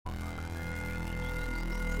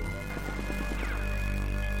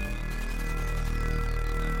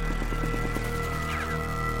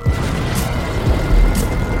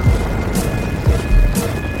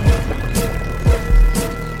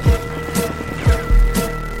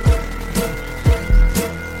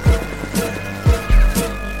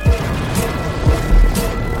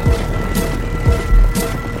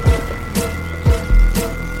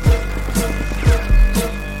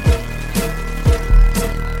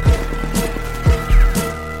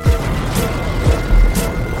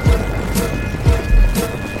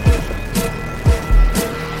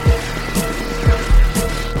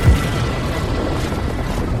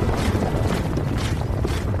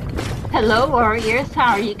Hello, warriors.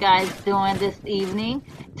 How are you guys doing this evening?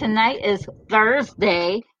 Tonight is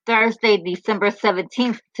Thursday, December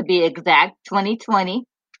 17th to be exact, 2020.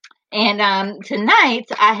 And tonight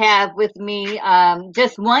I have with me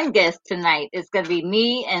just one guest tonight. It's going to be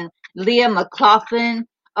me and Leah Mclaughlin.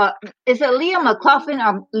 Is it Leah Mclaughlin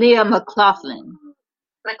or Leah Mclaughlin?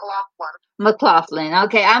 McLaughlin. McLaughlin.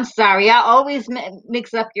 Okay, I'm sorry. I always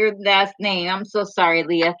mix up your last name. I'm so sorry,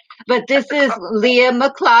 Leah. But this is Leah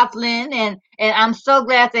McLaughlin, and I'm so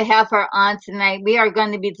glad to have her on tonight. We are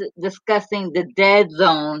going to be discussing The Dead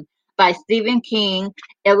Zone by Stephen King.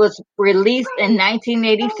 It was released in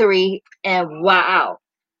 1983, and wow.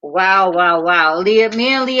 Leah,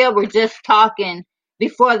 me and Leah were just talking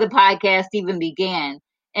before the podcast even began,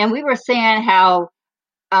 and we were saying how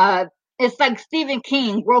it's like Stephen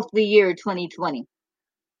King wrote the year 2020.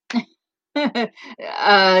 Like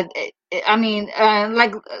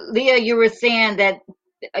Leah, you were saying that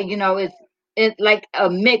it's like a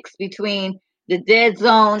mix between The Dead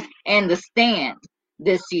Zone and The Stand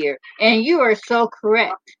this year, and you are so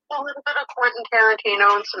correct. A little bit of Quentin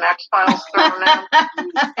Tarantino and some X-Files thrown in.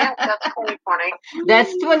 Yeah, that's 2020.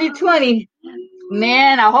 That's 2020.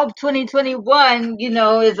 Man, I hope 2021,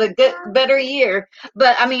 is a better year.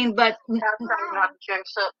 But I mean, I'm trying not to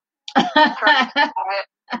jinx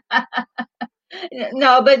it.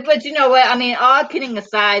 No, but you know what? I mean, all kidding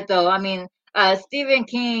aside, though, I mean, Stephen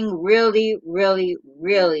King really, really,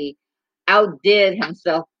 really outdid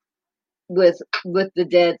himself with The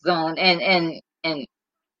Dead Zone, and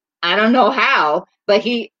I don't know how, but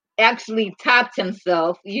he actually topped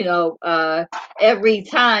himself, every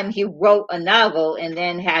time he wrote a novel and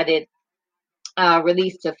then had it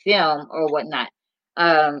released to film or whatnot.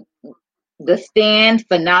 The Stand,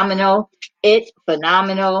 phenomenal. It,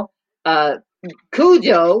 phenomenal.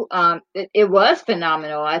 Cujo, it was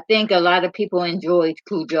phenomenal. I think a lot of people enjoyed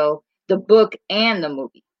Cujo, the book and the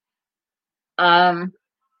movie.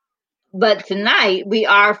 But tonight we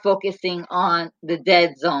are focusing on The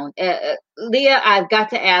Dead Zone. Leah, I've got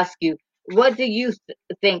to ask you, what do you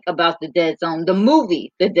think about The Dead Zone, the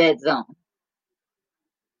movie, The Dead Zone?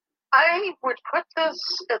 I would put this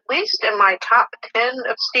at least in my top 10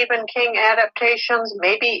 of Stephen King adaptations,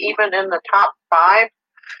 maybe even in the top 5,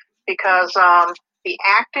 because the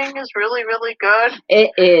acting is really, really good.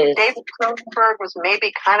 It is. David Cronenberg was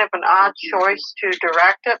maybe kind of an odd choice to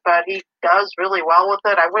direct it, but he does really well with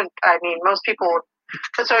it. Most people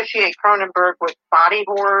associate Cronenberg with body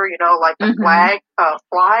horror, like the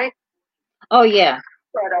Fly. Oh, yeah.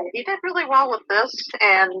 But he did really well with this,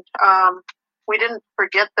 and we didn't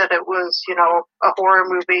forget that it was, a horror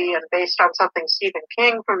movie and based on something Stephen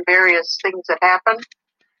King from various things that happened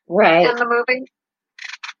in the movie.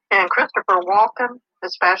 And Christopher Walken,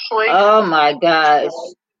 especially. Oh my gosh.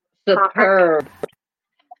 Superb.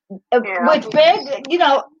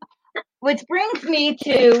 Yeah. Which brings me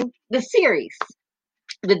to the series,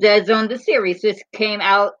 The Dead Zone, the series, which came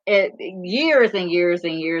out years and years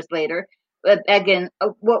and years later. But again,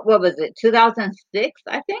 what was it? 2006,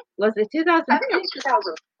 I think? Was it 2006? I think it was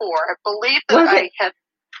 2004. I believe that I had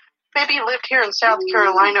maybe lived here in South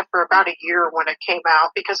Carolina for about a year when it came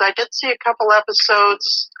out, because I did see a couple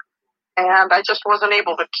episodes and I just wasn't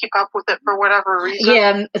able to keep up with it for whatever reason.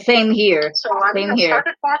 Yeah, same here. So I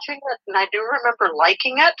started watching it, and I do remember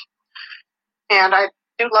liking it. And I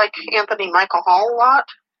do like Anthony Michael Hall a lot.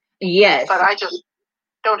 Yes. But I just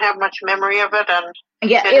don't have much memory of it, and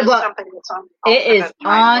yeah, it is something that's on. It is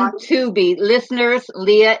on Tubi. Listeners,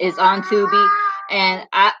 Leah is on Tubi. And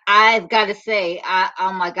I've got to say,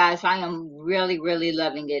 oh my gosh, I am really, really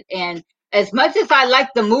loving it. And as much as I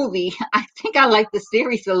like the movie, I think I like the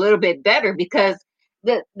series a little bit better, because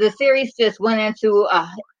the series just went into a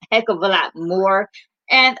heck of a lot more.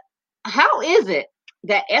 And how is it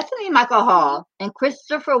that Anthony Michael Hall and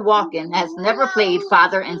Christopher Walken has never played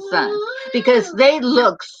father and son? Because they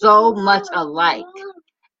look so much alike.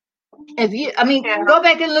 Go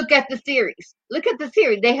back and look at the series. Look at the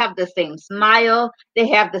series. They have the same smile. They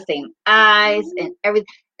have the same eyes and everything.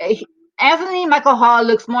 Anthony Michael Hall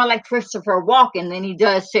looks more like Christopher Walken than he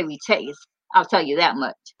does Chevy Chase. I'll tell you that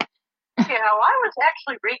much. I was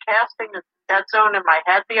actually recasting The Dead Zone in my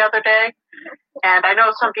head the other day, and I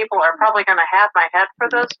know some people are probably going to have my head for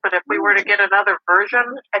this, but if we were to get another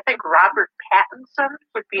version, I think Robert Pattinson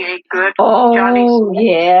would be a good Johnny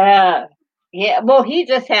Smith. Yeah. Well, he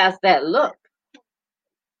just has that look.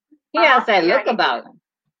 He has that look about him.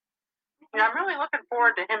 Yeah, I'm really looking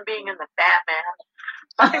forward to him being in the Batman.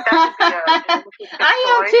 I think that would be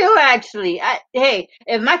I am too, actually. Hey,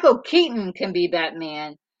 if Michael Keaton can be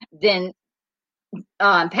Batman, then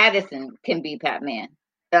Pattinson can be Batman.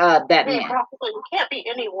 Batman. It can't be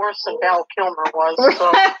any worse than Val Kilmer was.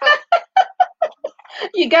 So.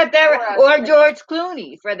 You got that, or George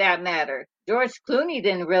Clooney, for that matter. George Clooney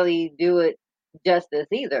didn't really do it justice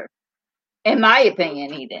either. In my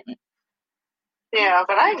opinion, he didn't. Yeah,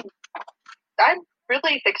 but I'm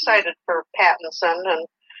really excited for Pattinson, and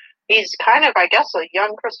he's kind of, I guess, a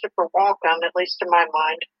young Christopher Walken, at least in my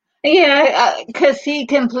mind. Yeah, because he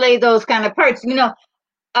can play those kind of parts. You know,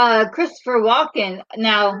 Christopher Walken.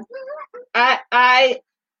 Now, I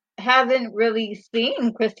haven't really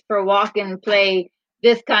seen Christopher Walken play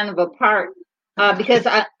this kind of a part because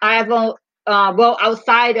I've well,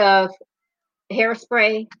 outside of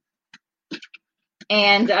Hairspray,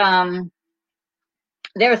 and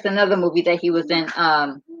there was another movie that he was in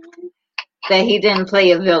that he didn't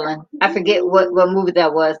play a villain. I forget what movie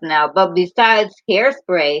that was now. But besides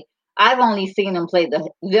Hairspray, I've only seen him play the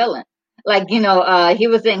villain. Like, you know, he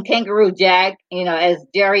was in Kangaroo Jack, you know, as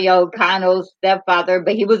Jerry O'Connell's stepfather,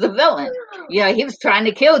 but he was a villain. You know, he was trying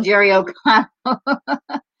to kill Jerry O'Connell.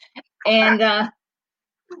 And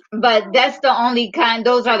but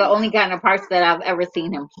those are the only kind of parts that I've ever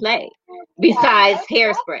seen him play, besides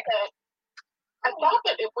Hairspray. I thought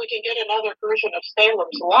that if we could get another version of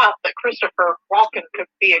Salem's Lot, that Christopher Walken could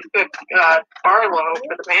be a good Barlow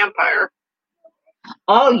for the vampire.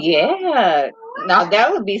 Oh yeah, now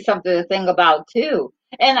that would be something to think about too.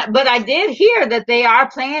 But I did hear that they are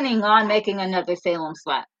planning on making another Salem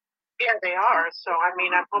Slot. Yeah, they are. So I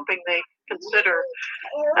mean, I'm hoping they can consider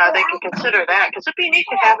that, because it'd be neat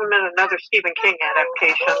to have him in another Stephen King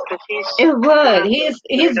adaptation. Because he's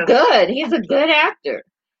good. He's a good actor.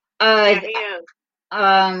 Yeah, he is.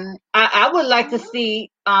 I would like to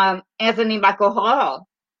see Anthony Michael Hall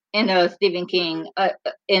in a Stephen King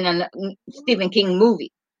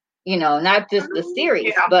movie. You know, not just the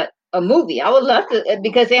series, but a movie. I would love to,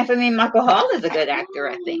 because Anthony Michael Hall is a good actor,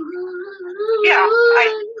 I think. Yeah,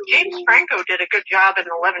 James Franco did a good job in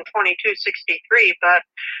 11/22/63, but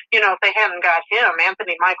you know, if they hadn't got him,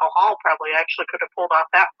 Anthony Michael Hall probably actually could have pulled off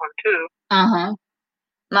that one too.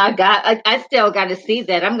 My God, I still got to see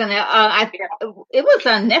that. I'm gonna. It was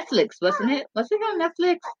on Netflix, wasn't it? Was it on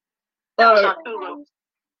Netflix? It was on Hulu.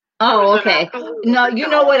 Oh, okay. No, you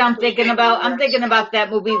know what I'm thinking about? I'm thinking about that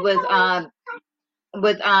movie with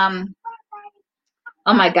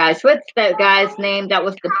oh my gosh, what's that guy's name that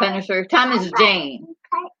was the Punisher? Thomas Jane.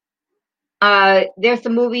 There's a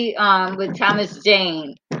movie with Thomas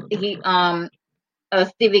Jane. He a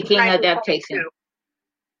Stephen King adaptation.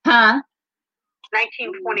 Huh?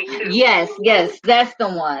 1922. Yes, that's the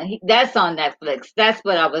one. That's on Netflix. That's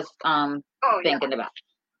what I was thinking about.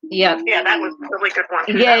 Yep. Yeah, that was a really good one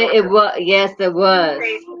too. Yeah, it was. Yes, it was.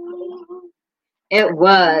 It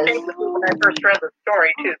was. When I first read the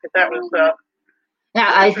story too, because that was. Now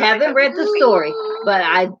I haven't read the story, but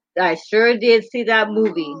I sure did see that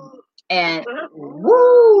movie, and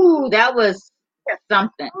woo, that was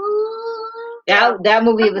something. That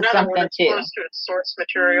movie was something too. Close to its source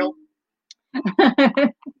material.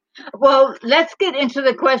 Well, let's get into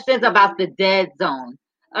the questions about the Dead Zone.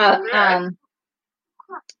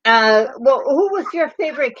 Well, who was your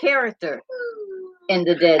favorite character in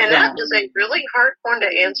the Dead Zone? And that is a really hard one to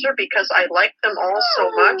answer, because I like them all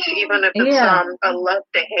so much, even if it's a love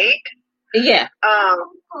to hate. Yeah.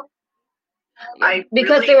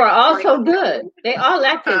 Because they were all so good. They all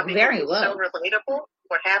acted very well. So relatable.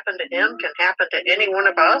 What happened to him can happen to any one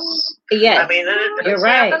of us. Yes. I mean, you're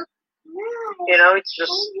right. Happen. You know, it's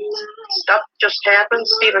just stuff just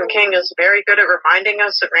happens. Stephen King is very good at reminding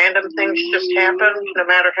us that random things just happen, no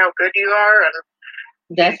matter how good you are, and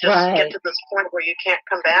that's you just right. get to this point where you can't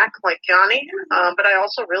come back, like Johnny. But I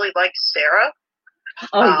also really liked Sarah.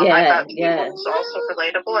 Oh yeah, I thought she was also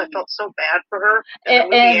relatable. I felt so bad for her.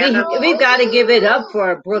 And we've got to give it up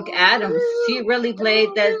for Brooke Adams. She really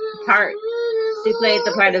played that part. She played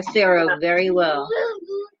the part of Sarah very well.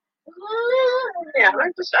 Yeah, I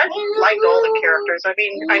liked all the characters. I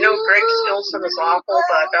mean, I know Greg Stillson is awful,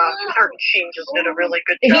 but Martin Sheen just did a really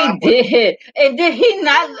good job. He did. And did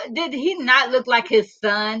he not look like his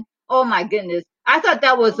son? Oh my goodness. I thought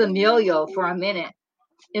that was Emilio for a minute.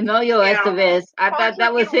 Emilio Estevez. I thought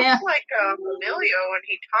that was him. He looks like Emilio, and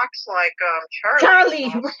he talks like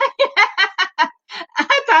Charlie. Right?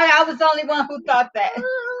 I thought I was the only one who thought that.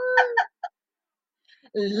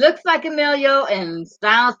 Looks like Emilio and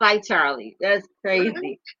sounds like Charlie. That's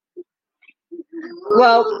crazy.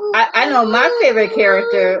 Well, I know my favorite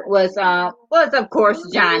character was of course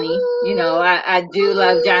Johnny. You know, I do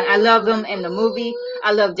love Johnny. I love him in the movie.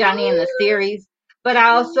 I love Johnny in the series. But I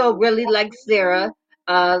also really like Sarah.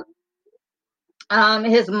 His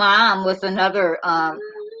mom was another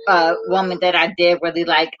woman that I did really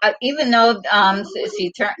like. Even though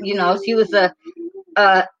she turned, she was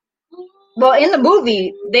well, in the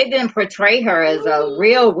movie they didn't portray her as a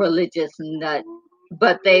real religious nut,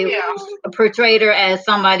 but they portrayed her as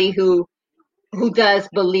somebody who does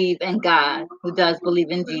believe in God, who does believe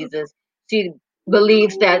in Jesus. She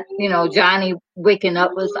believes that Johnny waking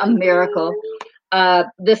up was a miracle.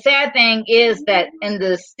 The sad thing is that in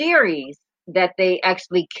the series that they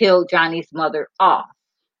actually killed Johnny's mother off.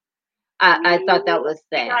 I thought that was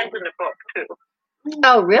sad. She dies in the book too.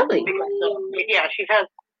 Oh, really? Because, she has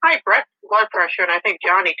high blood pressure, and I think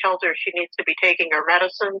Johnny tells her she needs to be taking her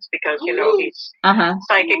medicines because he's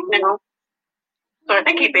psychic now. So I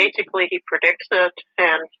think he predicts it,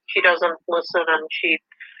 and she doesn't listen, and she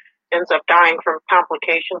ends up dying from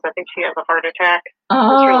complications. I think she has a heart attack.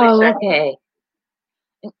 Oh, really okay.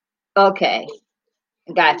 Okay.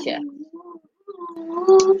 Gotcha.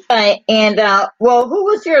 And well, who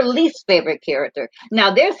was your least favorite character?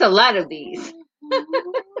 Now, there's a lot of these.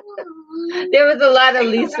 There was a lot of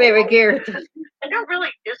least favorite characters. I don't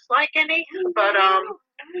really dislike any, but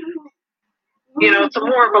it's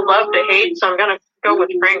more of a love to hate, so I'm gonna go with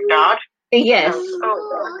Frank Dodd. Yes.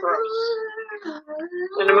 Gross.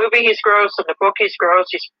 In the movie, he's gross. In the book, he's gross.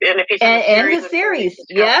 And if he's in the series,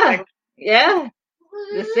 yeah.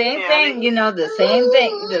 The same thing, the same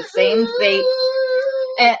thing, the same fate.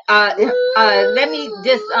 Let me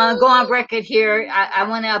just go on record here. I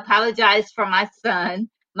want to apologize for my son.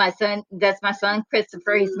 That's my son,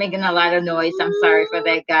 Christopher. He's making a lot of noise. I'm sorry for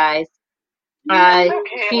that, guys.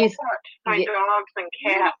 He's my dogs and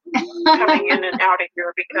cats coming in and out of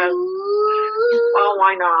here because,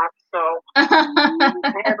 why not? So I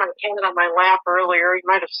had my cat on my lap earlier. You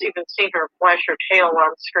might have even seen her flash her tail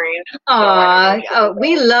on screen.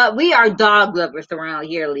 We are dog lovers around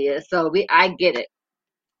here, Leah. So I get it.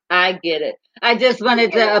 I just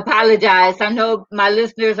wanted to apologize. I know my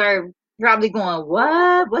listeners are probably going,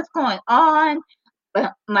 "What? What's going on?"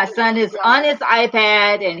 But my son is on his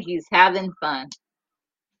iPad and he's having fun.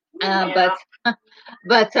 But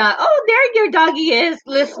there your doggy is,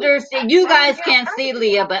 listeners. You guys can't see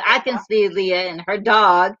Leah, but I can see Leah and her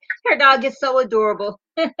dog. Her dog is so adorable.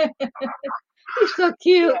 He's so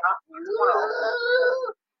cute.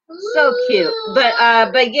 So cute.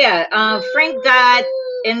 But yeah, Frank Dodd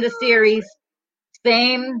in the series,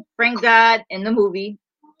 same Frank Dodd in the movie,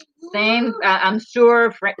 same. I'm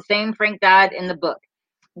sure same Frank Dodd in the book.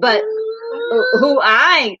 But who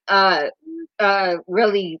I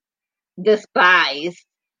really despised,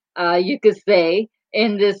 you could say,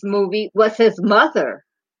 in this movie was his mother.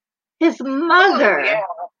 His mother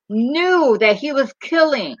knew that he was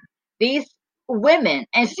killing these women,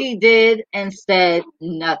 and she did and said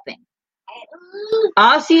nothing.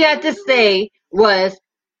 All she had to say was,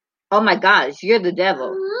 "Oh my gosh, you're the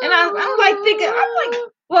devil." And I'm like thinking,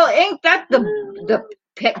 well, ain't that the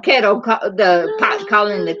kettle, the pot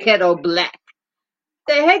calling the kettle black?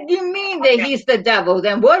 The heck do you mean that he's the devil?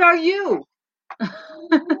 Then what are you? That's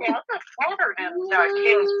a pattern in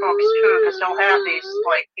King's books too, because they'll have these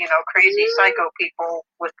crazy psycho people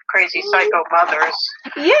with crazy psycho mothers.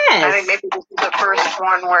 Yes. I think maybe this is the first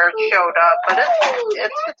one where it showed up, but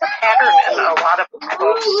it's a pattern in a lot of his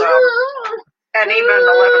books. And even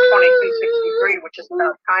 11/22/63, which is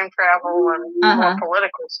about time travel and more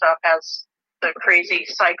political stuff, has the crazy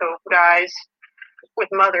psycho guys with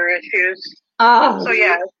mother issues. Oh. So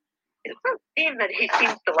yeah. It's a theme that he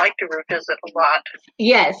seems to like to revisit a lot.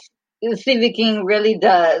 Yes, Stephen King really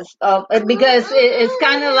does. Because it's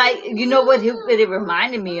kind of like, what it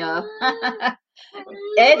reminded me of?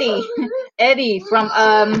 Eddie from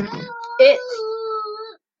It.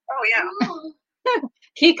 Oh, yeah.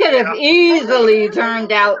 He could have easily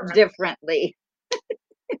turned out differently.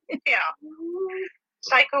 Yeah.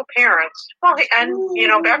 Psycho parents. Well,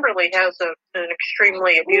 and Beverly has an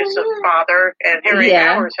extremely abusive father, and Harry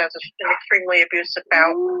Bowers has an extremely abusive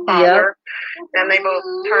father, and they both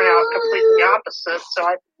turn out completely opposite. So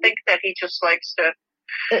I think that he just likes to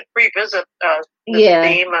revisit this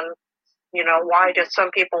theme, and why do some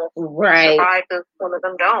people survive and some of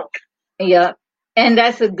them don't? Yeah, and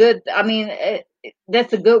that's a good. I mean,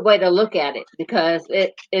 that's a good way to look at it because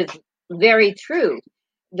it is very true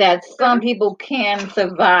that some people can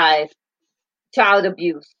survive child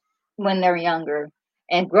abuse when they're younger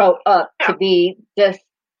and grow up to be just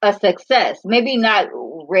a success. Maybe not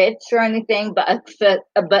rich or anything, but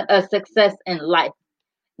a success in life.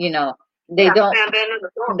 They don't.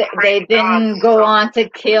 They didn't go on to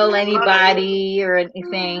kill anybody or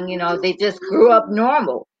anything. They just grew up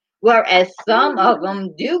normal. Whereas some of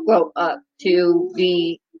them do grow up to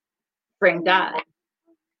be Frank Dodd.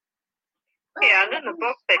 Yeah, and in the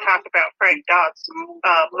book they talk about Frank Dodd's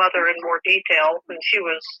mother in more detail, and she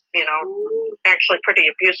was, actually pretty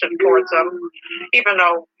abusive towards him, even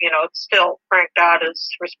though, still Frank Dodd is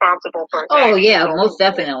responsible for his actions. Oh yeah, most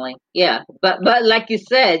definitely. Yeah. But like you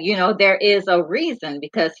said, there is a reason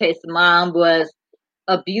because his mom was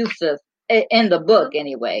abusive in the book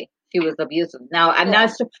anyway. She was abusive. Now I'm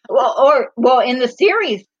not sure well in the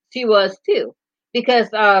series she was too. Because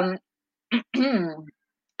the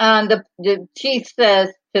chief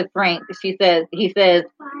says to Frank, he says,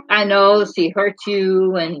 I know she hurt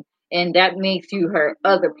you and that makes you hurt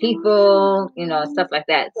other people, stuff like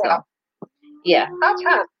that. So yeah. That's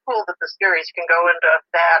kind of cool that the series can go into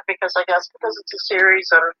that because I guess because it's a series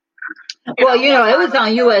and well, it was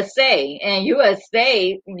on USA and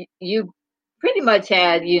USA you pretty much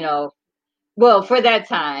had, well, for that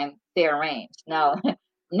time they arranged.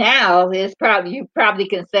 Now it's probably you probably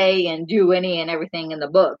can say and do any and everything in the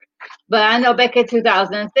book. But I know back in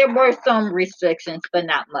 2000s there were some restrictions, but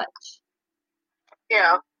not much.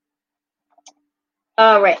 Yeah.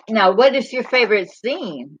 All right. Now, what is your favorite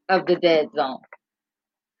scene of the Dead Zone?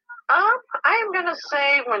 I am gonna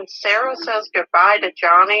say when Sarah says goodbye to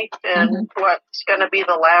Johnny and what's gonna be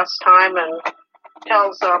the last time and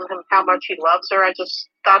tells him how much he loves her. I just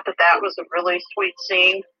thought that was a really sweet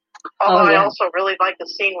scene. Although I also really like the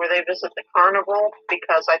scene where they visit the carnival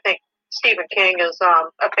because I think Stephen King is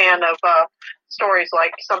a fan of stories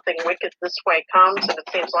like Something Wicked This Way Comes, and it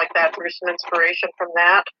seems like that drew some inspiration from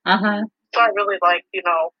that. So I really like,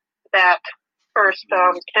 that first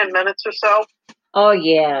 10 minutes or so. Oh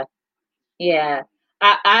yeah, yeah.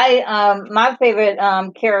 I my favorite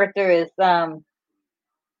character is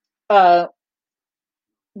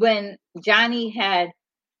when Johnny had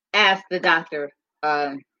asked the doctor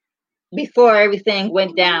before everything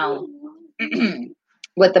went down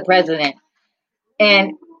with the president,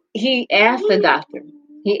 and he asked the doctor.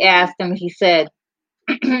 He asked him. He said,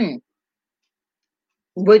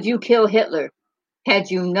 "Would you kill Hitler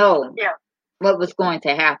had you known what was going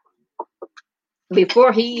to happen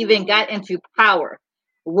before he even got into power?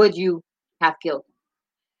 Would you have killed him?"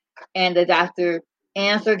 And the doctor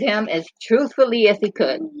answered him as truthfully as he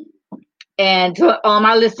could. And to all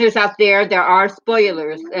my listeners out there are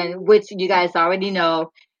spoilers, and which you guys already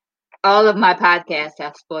know. All of my podcasts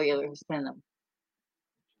have spoilers in them.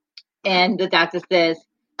 And the doctor says,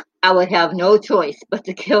 I would have no choice but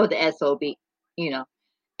to kill the SOB,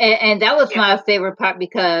 And that was my favorite part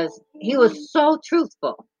because he was so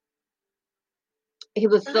truthful. He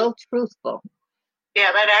was so truthful.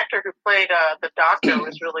 Yeah, that actor who played the doctor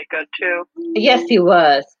was really good too. Yes, he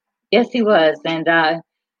was. Yes, he was. And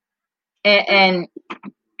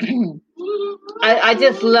I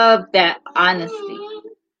just love that honesty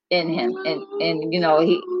in him, and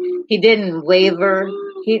he didn't waver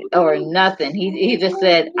or nothing. He just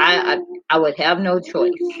said I would have no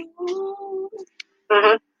choice.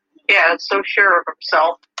 Yeah, it's so sure of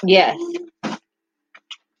himself. Yes.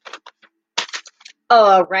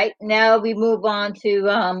 All right, now we move on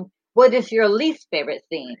to what is your least favorite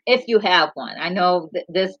scene, if you have one? I know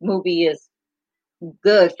this movie is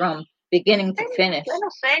good from beginning to finish. I'm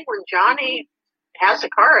saying when Johnny has a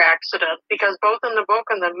car accident, because both in the book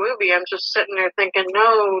and the movie, I'm just sitting there thinking,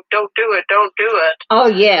 no, don't do it, don't do it. Oh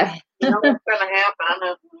yeah. You know what's going to happen,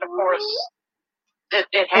 and of course,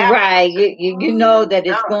 it happens. Right, you know that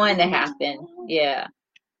it's going to happen. Yeah.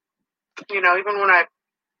 Even when I've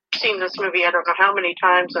seen this movie, I don't know how many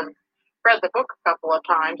times, and read the book a couple of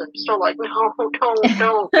times, I'm still like, no,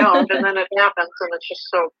 don't, and then it happens, and it's just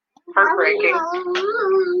so heartbreaking.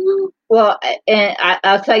 Well, and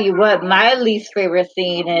I'll tell you what, my least favorite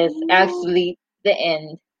scene is actually the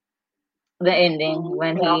ending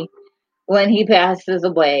when he passes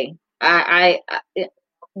away. That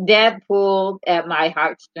pulled at my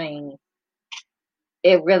heartstrings.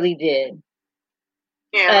 It really did.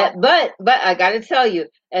 Yeah. But I got to tell you,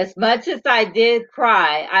 as much as I did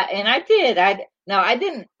cry, I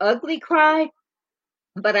didn't ugly cry,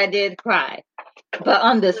 but I did cry. But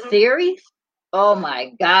on the series, oh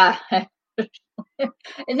my God.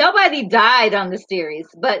 Nobody died on the series,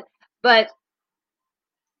 but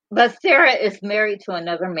Sarah is married to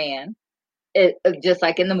another man, just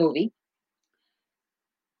like in the movie,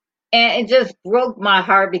 and it just broke my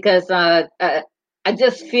heart because I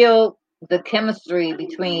just feel the chemistry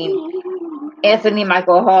between Anthony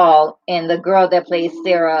Michael Hall and the girl that plays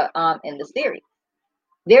Sarah in the series.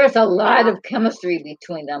 There's a lot of chemistry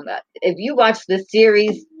between them. If you watch the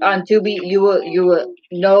series on Tubi, you will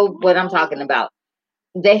know what I'm talking about.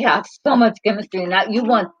 They have so much chemistry. Now you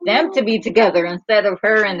want them to be together instead of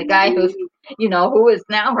her and the guy who is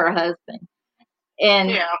now her husband.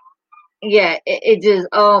 And yeah, it just,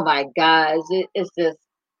 oh my gosh, it's just,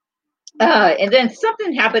 and then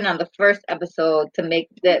something happened on the first episode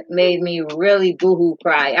that made me really boohoo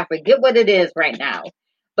cry. I forget what it is right now,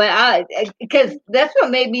 but because that's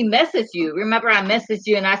what made me message you. Remember, I messaged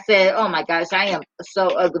you and I said, "Oh my gosh, I am so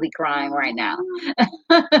ugly crying right now."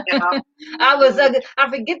 Yeah. I was ugly. I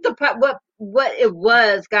forget the part what it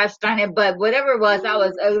was. Gosh darn it! But whatever it was, I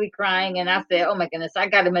was ugly crying, and I said, "Oh my goodness, I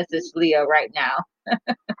got to message Leah right now."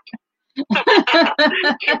 Yeah,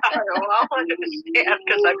 well, I'll understand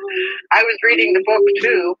because I was reading the book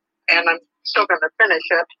too, and I'm still going to finish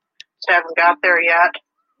it. Just haven't got there yet.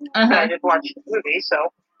 But I did watch the movie,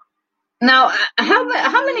 so. Now,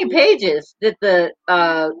 how many pages did the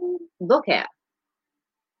book have?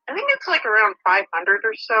 I think it's like around 500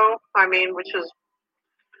 or so. I mean, which is.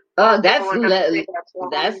 Oh, that's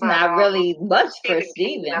not really much for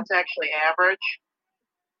Stephen. That's actually average.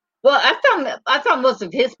 Well, I thought most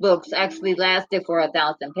of his books actually lasted for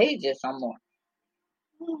 1,000 pages or more.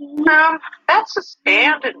 That's a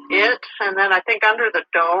Stand and It, and then I think Under the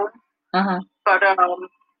Dome. But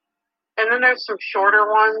and then there's some shorter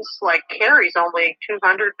ones, like Carrie's only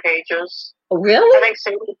 200 pages. Oh, really? I think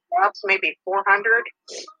Sadie Cat's maybe 400.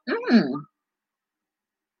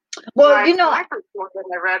 Well, my first book that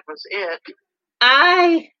I read was It.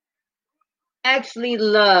 I actually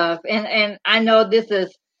love, and I know this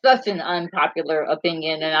is such an unpopular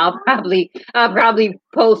opinion, and I'll probably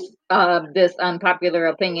post this unpopular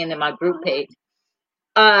opinion in my group page.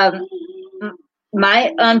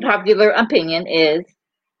 My unpopular opinion is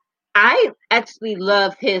I actually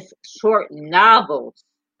love his short novels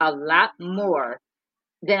a lot more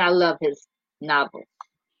than I love his novels.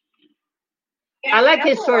 Yeah, I like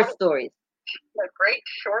his short stories. Great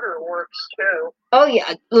shorter works too. Oh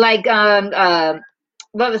yeah, like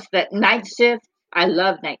what was that? Night Shift. I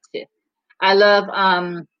love Night Shift. I love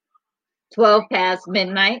 12 Past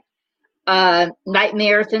Midnight.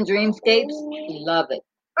 Nightmares and Dreamscapes. Love it.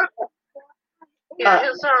 Yeah,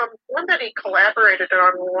 his one that he collaborated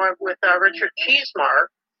on with Richard Cheesemar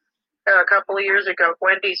a couple of years ago,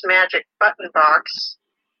 Wendy's Magic Button Box.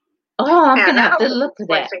 Oh, I'm gonna have to look for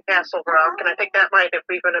that. In Castle Rock, and I think that might have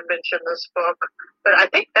even mentioned this book. But I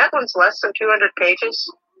think that one's less than 200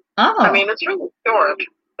 pages. Oh. I mean, it's really short.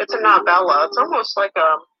 It's a novella. It's almost like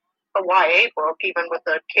a YA book, even with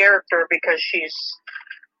the character, because she's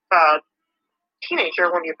a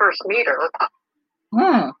teenager when you first meet her.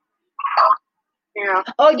 Yeah.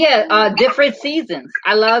 Oh yeah, Different Seasons.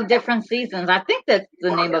 I love Different Seasons. I think that's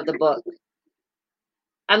the name of the book.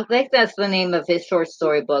 I think that's the name of his short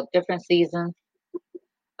story book, Different Seasons.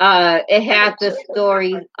 It had the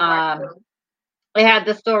story. It had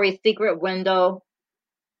the story Secret Window.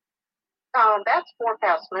 That's 4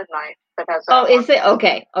 Past Midnight. That has is it?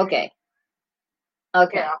 Okay.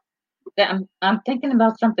 Yeah. I'm thinking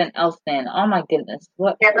about something else then. Oh my goodness.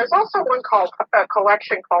 What? Yeah, there's also a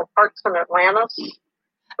collection called Hearts in Atlantis.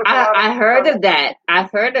 I heard of that.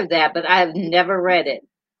 I've heard of that, but I've never read it.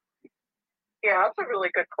 Yeah, it's a really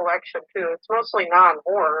good collection too. It's mostly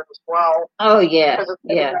non-horror as well. Oh yeah, because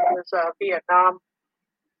it's Vietnam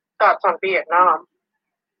thoughts on Vietnam.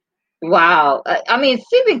 Wow, I mean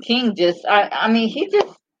Stephen King just. I mean he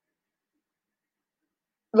just.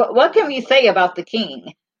 What can we say about the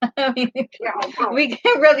King? I mean, we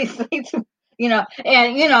can't really say,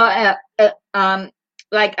 and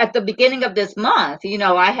like at the beginning of this month,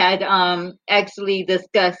 I had actually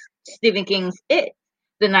discussed Stephen King's It,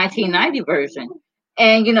 the 1990 version,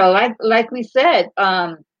 and like we said,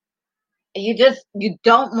 you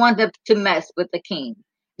don't want to mess with the King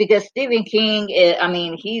because Stephen King is, I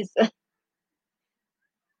mean, he's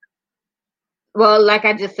well, like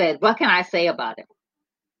I just said, what can I say about it?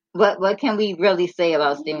 What can we really say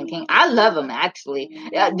about Stephen King? I love him actually.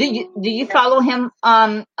 Do you follow him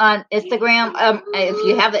on Instagram? If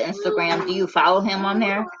you have an Instagram, do you follow him on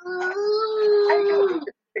there? And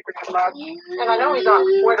I know he's on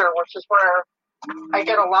Twitter, which is where I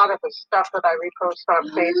get a lot of his stuff that I repost on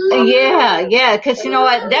Facebook. Yeah, because you know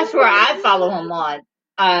what? That's where I follow him on.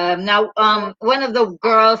 Now, one of the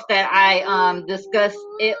girls that I discussed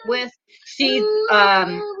it with, she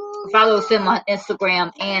follows him on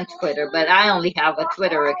Instagram and Twitter, but I only have a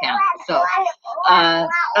Twitter account, so a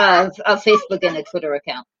Facebook and a Twitter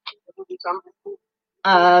account.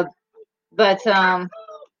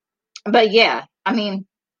 But yeah, I mean,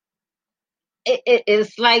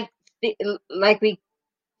 it's like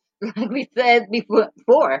we said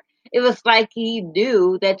before. It was like he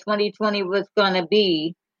knew that 2020 was going to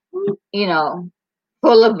be,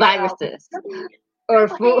 full of viruses or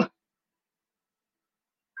full.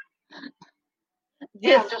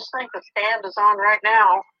 Just think the Stand is on right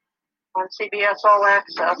now. on CBS All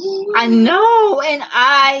Access. I know, and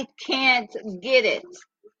I can't get it.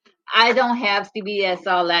 I don't have CBS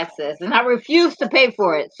All Access, and I refuse to pay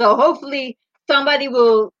for it. So hopefully somebody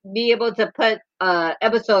will be able to put an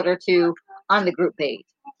episode or two on the group page.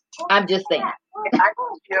 I'm just saying.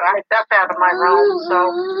 That's out of my realm,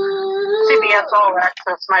 so CBS All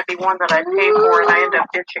Access might be one that I pay for and I end up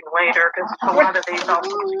ditching later, because a lot of these I'll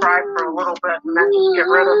subscribe for a little bit and then just get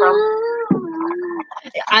rid of them.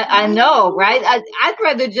 I know, right? I'd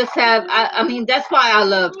rather just have, I mean, that's why I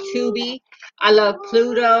love Tubi. I love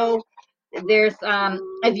Pluto. There's,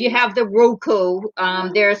 if you have the Roku,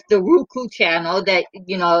 there's the Roku channel that,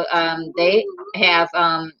 they have,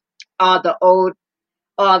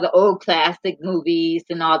 all the old classic movies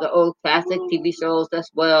and all the old classic TV shows as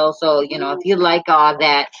well. So, if you like all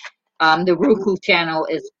that, the Roku channel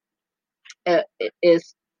is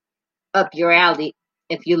up your alley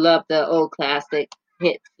if you love the old classic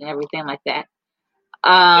hits and everything like that.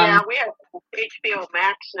 Yeah, we have HBO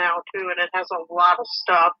Max now too, and it has a lot of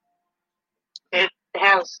stuff. It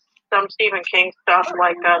has some Stephen King stuff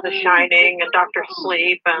like The Shining and Doctor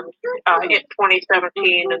Sleep and It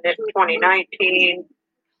 2017 and It 2019.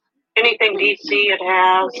 Anything DC it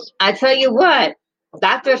has. I tell you what,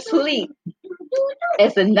 Doctor Sleep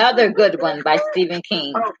is another good one by Stephen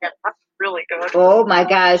King. Oh, yeah, that's really good. Oh my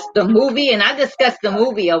gosh, the movie, and I discussed the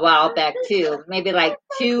movie a while back too, maybe like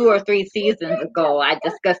 2 or 3 seasons ago. I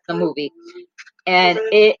discussed the movie, and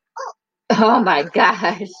oh my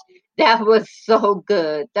gosh, that was so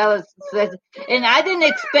good. And I didn't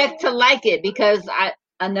expect to like it because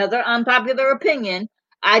another unpopular opinion,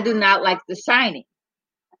 I do not like The Shining.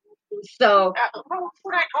 So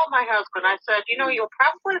when I told my husband, I said, you'll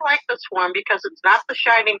probably like this one because it's not The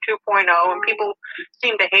Shining 2.0, and people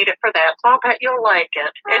seem to hate it for that. So I'll bet you'll like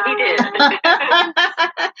it, and he did.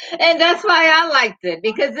 And that's why I liked it,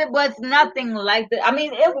 because it was nothing like that. I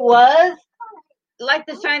mean, it was like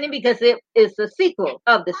The Shining because it is the sequel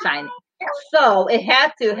of The Shining, so it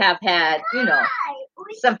had to have had,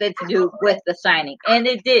 something to do with The Shining, and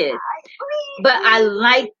it did. But I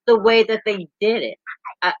liked the way that they did it.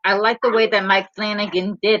 I like the way that Mike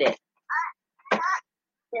Flanagan did it.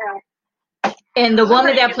 Yeah. And the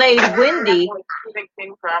woman that played Wendy.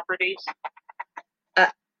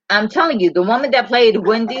 I'm telling you, the woman that played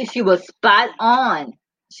Wendy, she was spot on.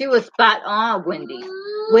 She was spot on, Wendy,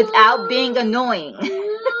 without being annoying.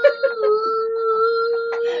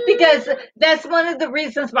 Because that's one of the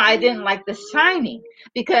reasons why I didn't like The Shining.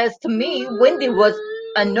 Because to me, Wendy was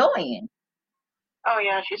annoying. Oh,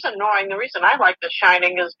 yeah, she's annoying. The reason I like The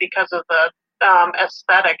Shining is because of the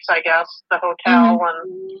aesthetics, I guess, the hotel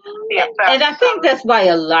and the effects. And I think that's why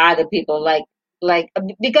a lot of people like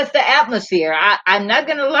because the atmosphere, I'm not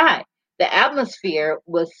going to lie, the atmosphere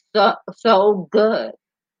was so good.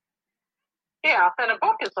 Yeah, and a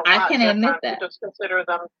book is a lot I can admit that. Just consider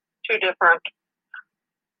them two different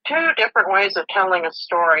ways of telling a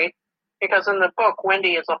story. Because in the book,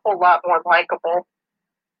 Wendy is a whole lot more likable.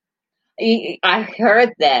 I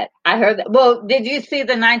heard that. Well, did you see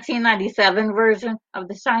the 1997 version of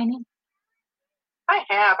The Shining? I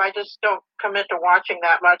have. I just don't commit to watching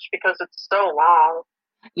that much because it's so long.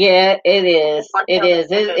 Yeah, it is. It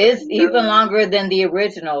is. It's even longer than the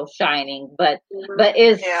original Shining, but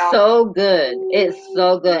it's so good. It's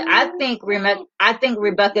so good. I think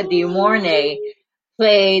Rebecca De Mornay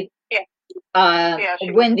played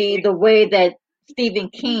Wendy the way that Stephen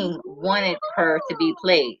King wanted her to be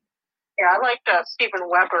played. Yeah, I liked Steven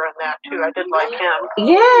Weber in that too. I did like him.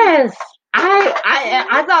 Yes,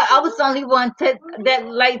 I thought I was the only one that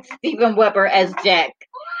liked Steven Weber as Jack.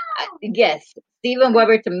 Yes, Steven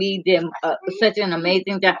Weber to me did such an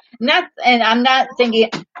amazing job. And I'm not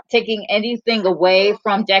taking anything away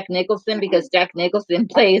from Jack Nicholson because Jack Nicholson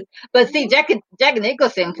plays. But see, Jack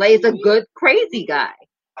Nicholson plays a good crazy guy.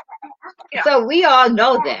 Yeah. So we all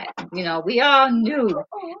know that, we all knew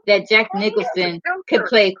that Jack Nicholson could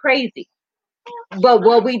play crazy. But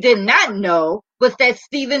what we did not know was that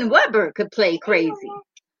Steven Weber could play crazy.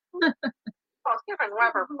 Well, Steven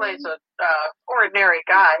Weber plays an ordinary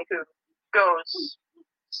guy who goes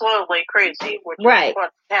slowly crazy, which is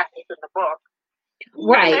what happens in the book.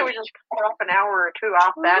 Right. If they would just cut off an hour or two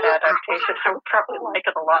off that adaptation, I would probably like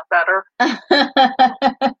it a lot better.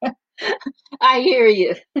 I hear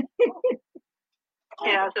you.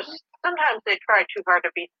 Yeah, just sometimes they try too hard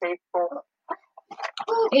to be faithful.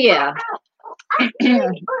 Yeah.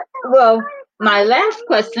 Well, my last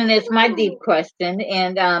question is my deep question,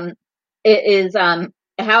 and it is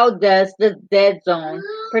how does the dead zone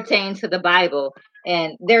pertain to the Bible?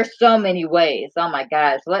 And there's so many ways. Oh my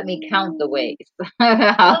gosh, let me count the ways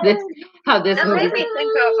how this It movie. made me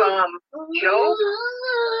think of Job,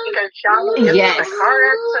 because Johnny gets in a car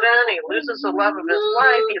accident, he loses the love of his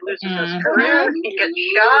life, he loses his career, he gets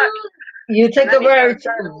shot. You took the words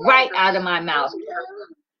right out of my mouth.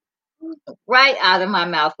 Right out of my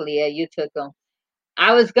mouth, Leah. You took them.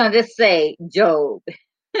 I was going to say Job.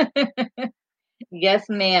 Yes,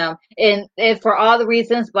 ma'am. And for all the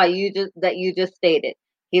reasons that you just stated.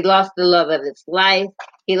 He lost the love of his life.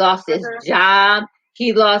 He lost his job.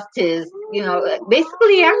 He lost his,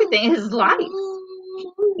 basically everything, his life.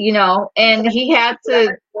 And he had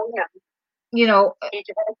to, he had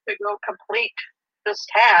to go complete this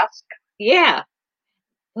task. Yeah.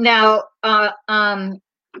 Now,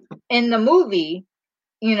 in the movie,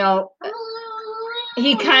 he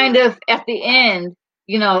kind of at the end,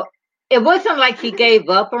 it wasn't like he gave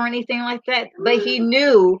up or anything like that, but he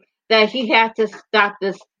knew that he had to stop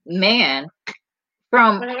this man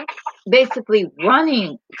from basically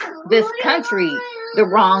running this country the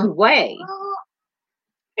wrong way.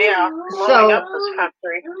 Yeah, blowing up this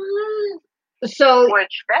country. So,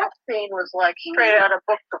 which that scene was like straight out of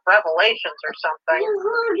Book of Revelations or something.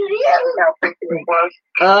 How big it was.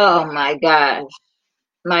 Oh my gosh.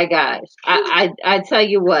 My gosh. I tell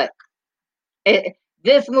you what.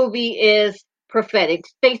 This movie is prophetic.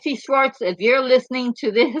 Stacey Schwartz, if you're listening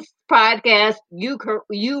to this podcast, you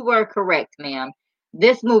were correct, ma'am.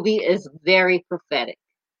 This movie is very prophetic.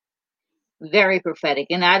 Very prophetic.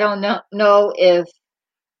 And I don't know if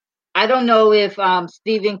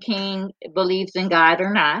Stephen King believes in God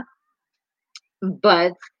or not,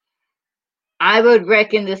 but I would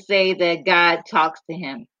reckon to say that God talks to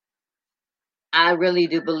him. I really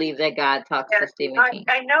do believe that God talks to Stephen King.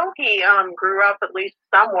 I know he grew up at least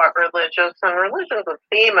somewhat religious, and religion is a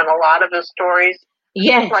theme in a lot of his stories.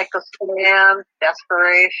 Yes. Like the stand,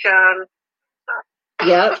 desperation.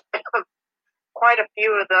 Yep. Quite a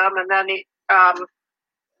few of them, and then he's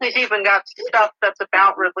even got stuff that's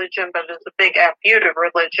about religion, but it's a big F-U to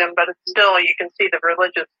religion, but it's still, you can see the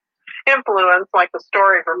religious influence, like the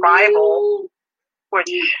story of Revival, which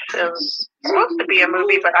is supposed to be a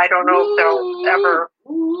movie, but I don't know if they'll ever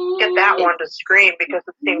get that one to screen, because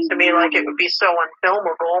it seems to me like it would be so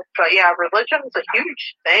unfilmable. But yeah, religion's a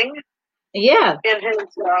huge thing. Yeah. In his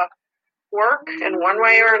work in one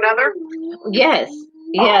way or another. Yes.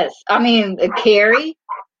 Yes. I mean, Carrie,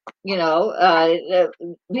 we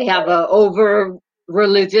have a over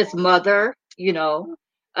religious mother, yeah,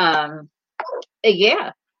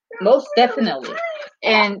 most definitely.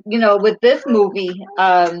 And, with this movie,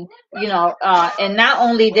 and not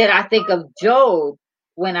only did I think of Job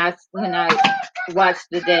when I watched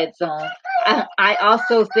The Dead Zone, I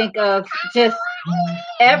also think of just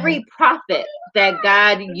every prophet that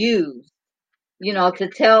God used, to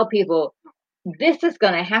tell people this is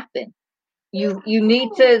going to happen. You need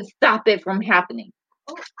to stop it from happening.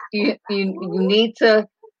 You need to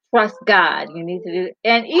trust God. You need to do,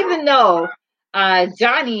 and even though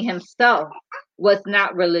Johnny himself was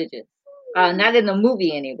not religious, not in the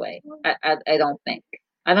movie anyway. I don't think.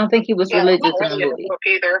 I don't think he was religious in the movie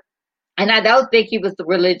either. And I don't think he was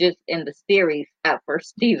religious in the series at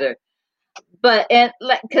first either. But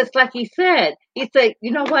because like he said,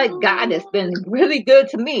 you know what, God has been really good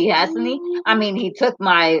to me, hasn't he? I mean, he took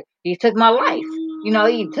my life. He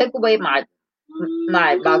took away my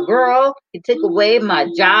girl. He took away my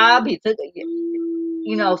job. He took,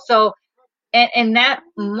 so, and in that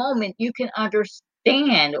moment, you can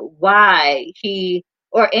understand why he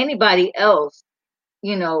or anybody else,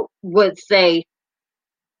 would say,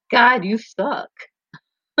 God, you suck.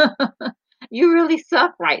 You really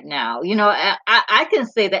suck right now. I can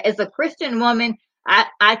say that as a Christian woman,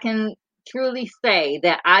 I can truly say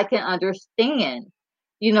that I can understand,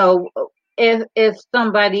 if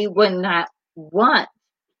somebody would not want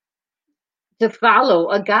to follow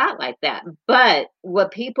a God like that. But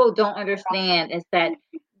what people don't understand is that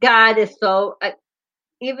God is so,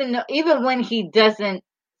 even when he doesn't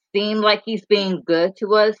seem like he's being good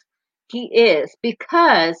to us, he is,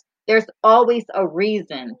 because there's always a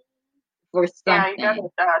reason for something. Yeah, you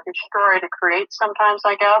gotta destroy to create sometimes,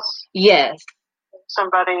 I guess. Yes.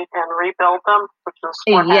 Somebody and rebuild them, which is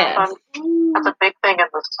what happened. That's a big thing in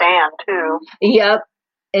The Stand, too. Yep.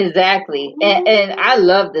 Exactly, and I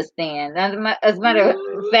love The Stand. As a matter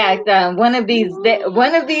of fact, one of these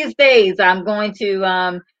days, I'm going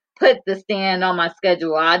to put The Stand on my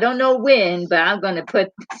schedule. I don't know when, but I'm going to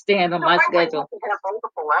put The Stand on my schedule. We have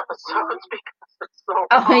multiple episodes because it's so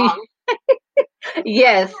long.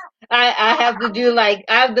 Yes, I have to do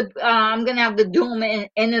I'm gonna have to do them in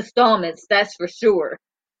installments. That's for sure.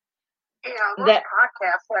 Yeah, most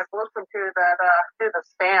podcasts I've listened to that do the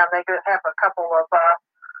stand, they could have a couple of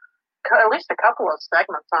at least a couple of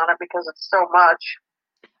segments on it because it's so much.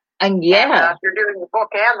 And yeah, you're doing the book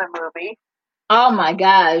and the movie. Oh my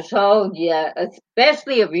gosh. Oh yeah.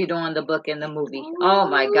 Especially if you're doing the book and the movie. Oh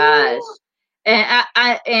my gosh.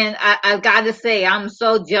 And I've got to say, I'm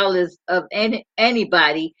so jealous of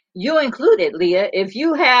anybody, you included, Leah. If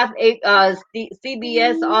you have a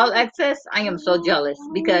CBS All Access, I am so jealous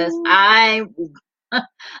because I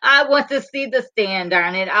want to see the stand,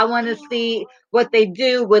 darn it. I want to see what they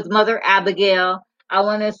do with Mother Abigail. I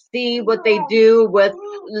want to see what they do with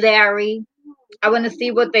Larry. I want to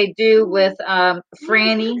see what they do with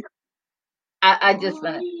Franny. I just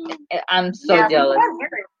want to. I'm so jealous. I'm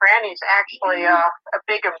hearing Franny's actually a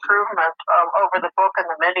big improvement over the book and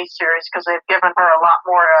the miniseries because they've given her a lot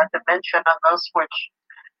more dimension in this, which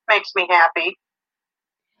makes me happy.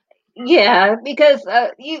 Yeah, because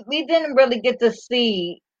we didn't really get to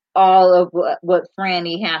see all of what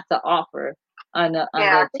Franny has to offer on the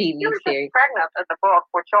TV she was series. Pregnant in the book,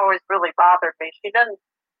 which always really bothered me. She didn't.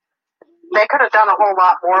 They could have done a whole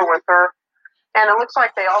lot more with her, and it looks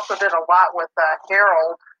like they also did a lot with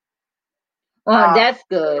Harold. Well, that's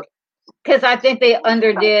good because I think they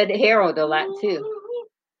underdid Harold a lot too.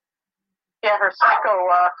 Yeah, her psycho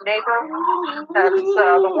neighbor. That's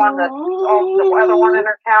the one that the other one in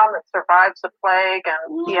her town that survives the plague,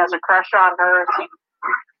 and he has a crush on her. She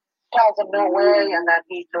tells him no way, and then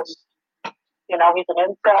he just, he's an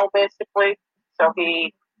incel basically. So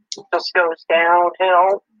he just goes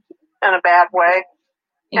downhill in a bad way.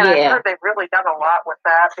 And I've heard they've really done a lot with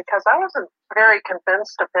that because I wasn't very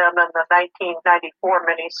convinced of him in the 1994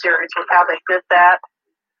 miniseries with how they did that.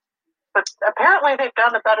 But apparently they've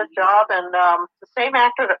done a better job, and the same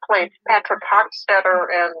actor that played Patrick Hockstetter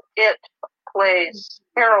in It plays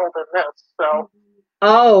Harold in this. So.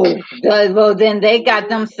 Oh, well then they got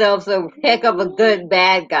themselves a heck of a good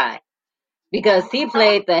bad guy. Because he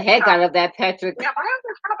played the heck out of that Patrick. Yeah, my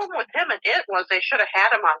other problem with him and It was they should have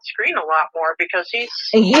had him on screen a lot more because he's.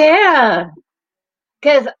 Yeah.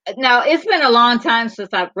 Because now it's been a long time since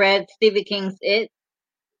I've read Stephen King's It.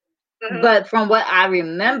 Mm-hmm. But from what I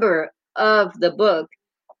remember of the book,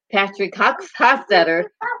 Patrick Hockstetter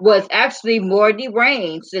was actually more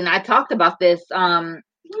deranged. And I talked about this. I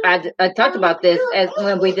talked about this as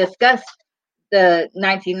when we discussed the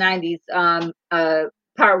 1990s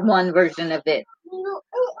part 1 version of it.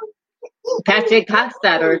 Patrick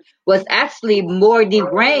Hockstetter was actually more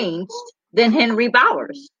deranged than Henry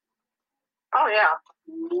Bowers. Oh yeah,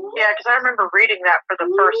 because I remember reading that for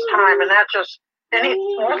the first time, and that just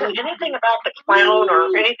wasn't anything about the clown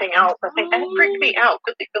or anything else. I think that freaked me out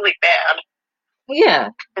really, really bad. Yeah,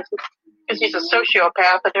 because he's a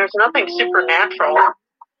sociopath, and there's nothing supernatural.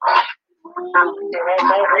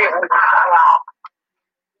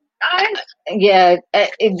 Yeah,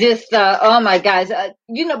 it just oh my gosh, but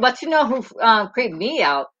who creeped me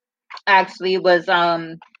out actually was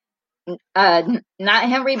not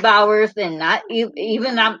Henry Bowers and not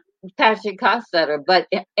even not Patrick Hockstetter, but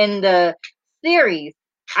in the series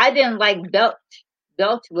I didn't like Belch.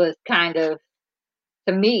 Belch was kind of,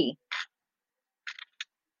 to me,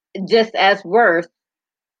 just as worse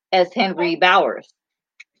as Henry Bowers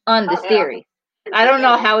on the series. I don't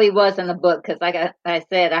know how he was in the book because, like I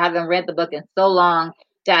said, I haven't read the book in so long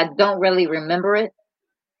that I don't really remember it.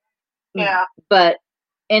 Yeah. But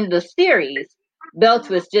in the series, Belch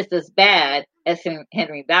was just as bad as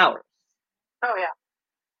Henry Bowers. Oh, yeah.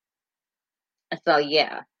 So,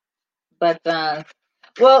 yeah. But,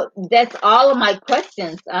 well, that's all of my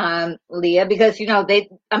questions, Leah, because, even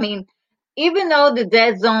though The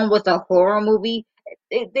Dead Zone was a horror movie,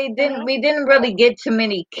 we didn't really get too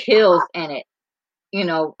many kills in it.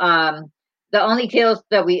 The only kills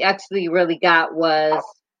that we actually really got was,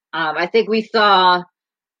 I think we saw,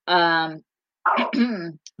 Frank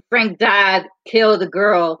Dodd kill the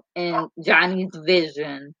girl in Johnny's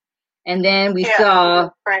vision. And then we saw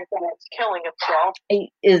Frank Dodd's killing himself.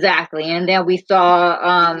 Exactly. And then we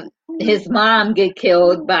saw his mom get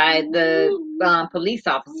killed by the police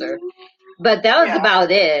officer. But that was about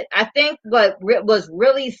it. I think what was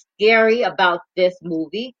really scary about this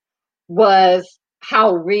movie was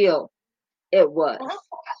how real it was.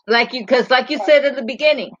 Like you said at the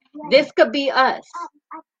beginning, this could be us.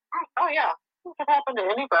 Oh yeah, it could happen to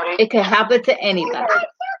anybody. It could happen to anybody.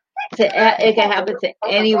 It can happen to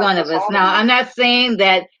any one of us. Now, I'm not saying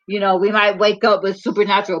that, we might wake up with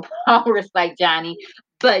supernatural powers like Johnny,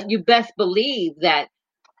 but you best believe that,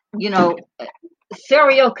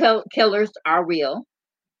 serial killers are real.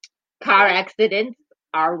 Car accidents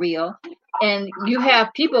are real. And you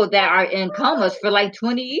have people that are in comas for like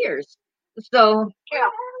 20 years. So Yeah.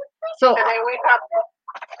 So And they wake up.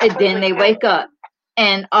 and then they wake up,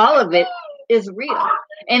 and all of it is real.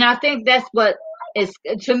 And I think that's what is,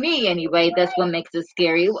 to me anyway, that's what makes it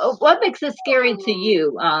scary. What makes it scary to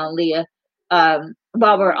you, Leah?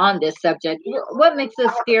 While we're on this subject, what makes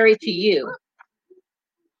it scary to you?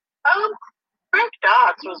 Frank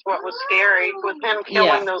Dodds was what was scary, with him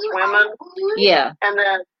killing those women. Yeah. And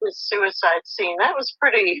then his suicide scene. That was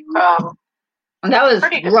pretty that was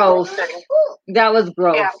pretty gross. disgusting. That was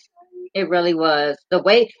gross. Yeah. It really was. The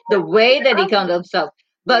way that he killed himself.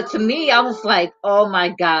 But to me, I was like, oh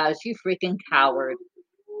my gosh, you freaking coward.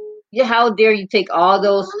 How dare you take all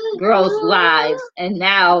those girls' lives, and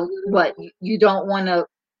now what? You don't want to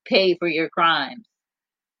pay for your crimes.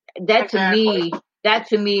 That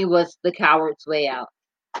to me was the coward's way out.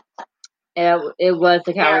 It was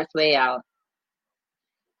the coward's way out.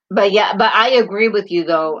 But I agree with you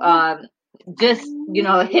though. Just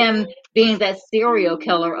him being that serial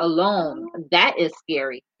killer alone, that is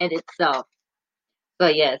scary in itself.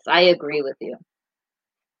 But yes, I agree with you.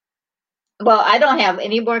 Well, I don't have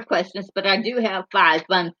any more questions, but I do have 5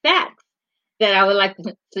 fun facts that I would like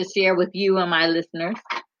to share with you and my listeners.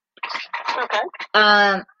 Okay.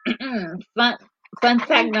 Fun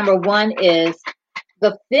fact number 1 is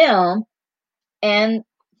the film and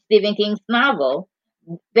Stephen King's novel.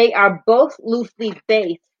 They are both loosely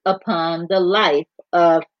based upon the life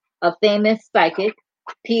of a famous psychic,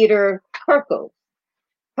 Peter Herkos.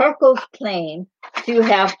 Herkos claimed to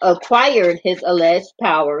have acquired his alleged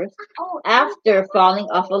powers after falling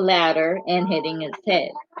off a ladder and hitting his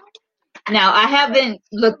head. Now, I haven't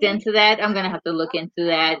looked into that. I'm going to have to look into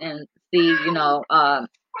that and see,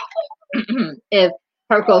 if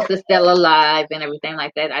Herkos is still alive and everything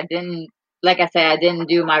like that. Like I said, I didn't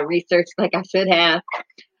do my research like I should have.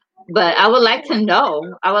 But I would like to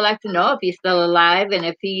know. I would like to know if he's still alive and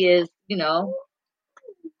if he is,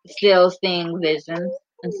 still seeing visions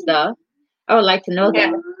and stuff. I would like to know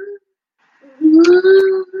that.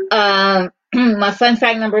 My fun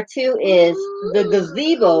fact number 2 is the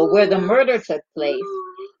gazebo where the murder took place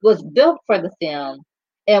was built for the film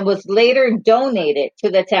and was later donated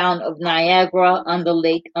to the town of Niagara on the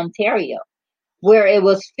Lake, Ontario, where it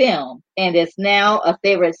was filmed, and is now a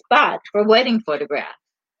favorite spot for wedding photographs.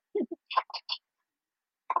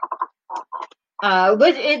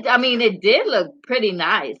 It did look pretty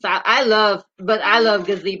nice. I love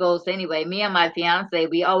gazebos anyway. Me and my fiance,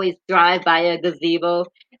 we always drive by a gazebo,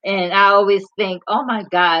 and I always think, oh my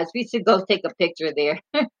gosh, we should go take a picture there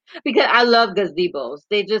because I love gazebos.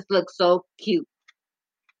 They just look so cute.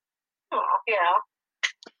 Oh,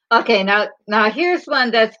 yeah. Okay, now here's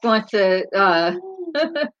one that's going to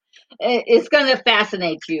it's going to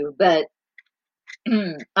fascinate you, but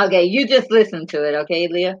okay, you just listen to it, okay,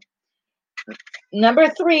 Leah? Number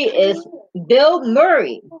 3 is Bill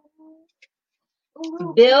Murray.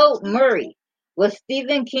 Bill Murray was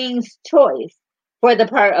Stephen King's choice for the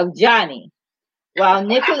part of Johnny, while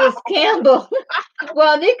Nicholas Campbell,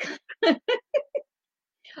 while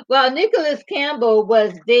Nicholas Campbell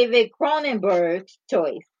was David Cronenberg's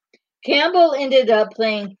choice. Campbell ended up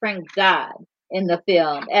playing Frank Dodd in the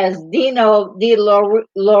film as Dino De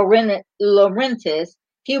Laurentiis.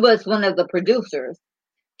 He was one of the producers.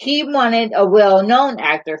 He wanted a well-known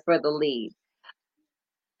actor for the lead.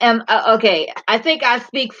 Okay, I think I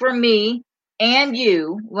speak for me and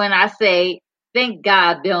you when I say, thank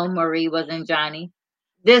God Bill Murray was in Johnny.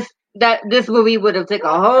 This movie would have taken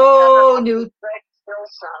a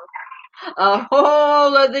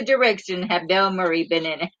whole other direction had Bill Murray been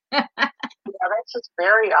in it. Yeah, that's just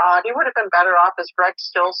very odd. He would have been better off as Greg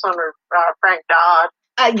Stilson or Frank Dodd.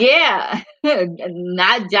 Yeah,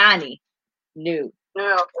 not Johnny. No.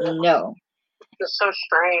 It's so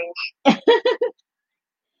strange.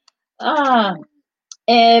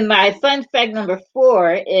 And my fun fact number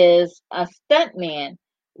 4 is a stuntman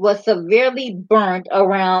was severely burnt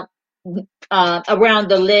around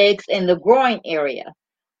the legs and the groin area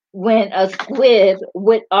when a squib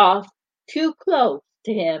went off too close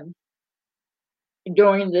to him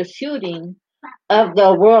during the shooting of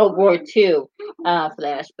the World War II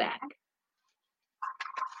flashback.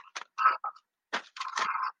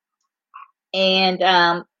 And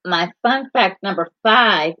my fun fact number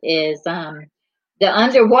 5 is the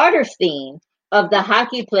underwater scene of the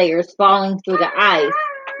hockey players falling through the ice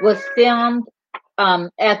was filmed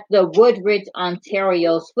at the Woodridge,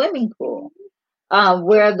 Ontario swimming pool,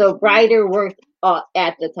 where the writer worked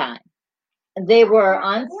at the time. They were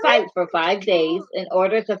on site for 5 days in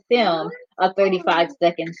order to film a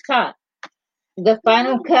 35-second shot. The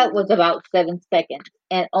final cut was about 7 seconds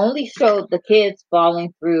and only showed the kids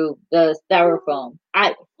falling through the styrofoam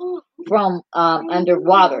ice. from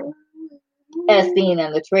underwater, as seen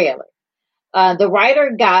in the trailer. The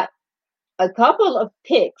writer got a couple of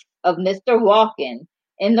pics of Mr. Walken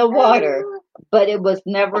in the water, but it was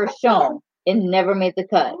never shown. It never made the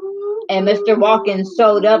cut. And Mr. Walken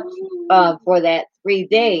showed up for that 3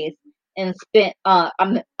 days and spent.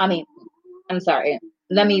 I'm sorry.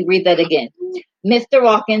 Let me read that again. Mr.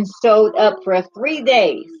 Walken showed up for 3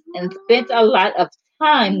 days and spent a lot of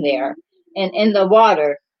time there and in the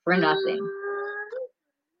water for nothing.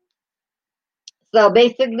 So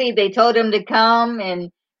basically, they told him to come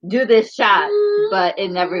and do this shot, but it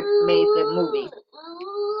never made the movie.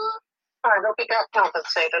 I hope he got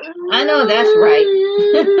compensated. I know, that's right.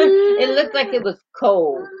 It looked like it was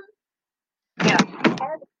cold. Yeah.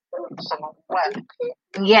 Somewhat wet.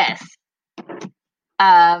 Yes.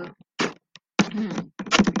 All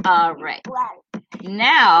right.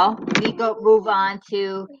 Now we move on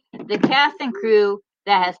to the cast and crew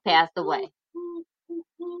that has passed away.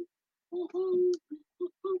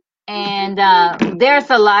 And there's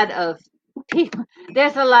a lot of people.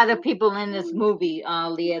 There's a lot of people in this movie,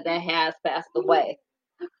 Leah, that has passed away.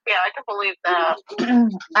 Yeah, I can believe that.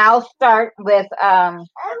 I'll start with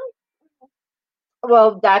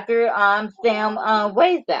Dr. Sam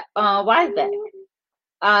Weizak.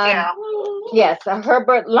 Yeah. Yes,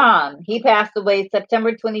 Herbert Lom. He passed away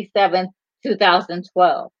September 27th,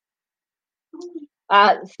 2012.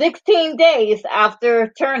 16 days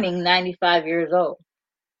after turning 95 years old.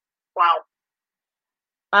 Wow.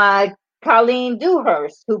 Colleen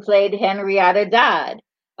Dewhurst, who played Henrietta Dodd,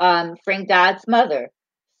 Frank Dodd's mother.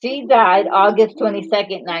 She died August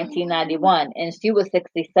 22nd, 1991, and she was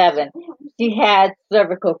 67. She had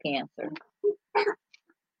cervical cancer.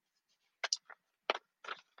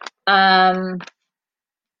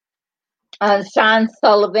 Sean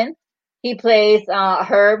Sullivan, he plays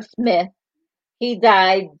Herb Smith. He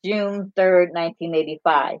died June 3rd,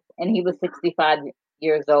 1985, and he was 65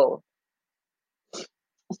 years old.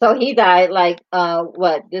 So he died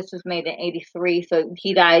this was made in 83, so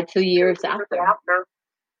he died 2 years after.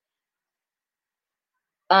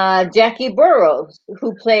 Jackie Burroughs,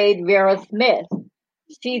 who played Vera Smith,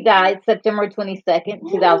 she died September 22nd,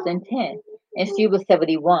 2010, and she was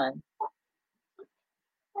 71.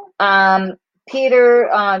 Peter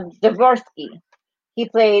Dvorsky, he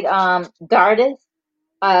played Dardis.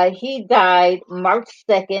 He died March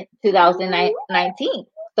 2nd, 2019.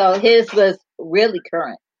 So his was really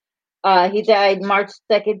current. He died March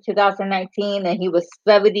 2nd, 2019, and he was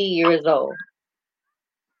 70 years old.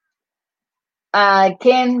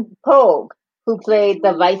 Ken Pogue, who played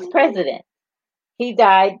the vice president, he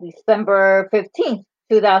died December 15th,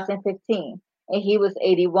 2015, and he was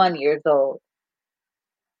 81 years old.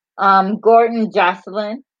 Gordon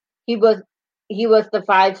Jocelyn, he was the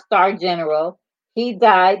 5-star general. He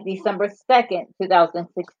died December 2nd,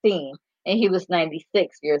 2016, and he was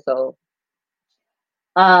 96 years old.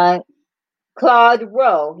 Claude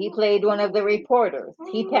Rowe, he played one of the reporters.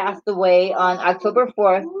 He passed away on October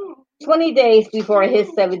 4th, 20 days before his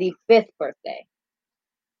 75th birthday.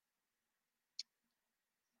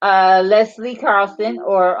 Leslie Carlson,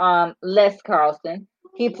 or Les Carlson,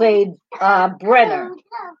 he played Brenner.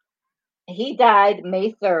 He died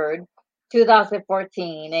May 3rd,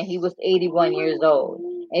 2014, and he was 81 years old,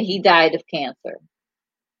 and he died of cancer.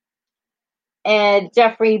 And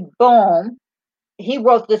Jeffrey Boehm, he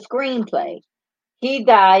wrote the screenplay. He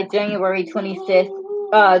died January the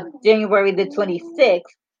 26th,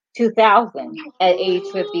 2000, at age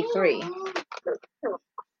 53.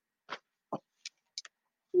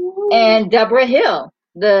 And Deborah Hill,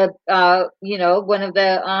 the one of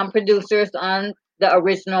the producers on the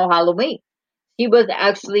original Halloween. She was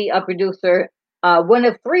actually a producer, one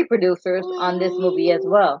of 3 producers on this movie as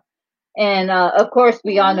well. And of course,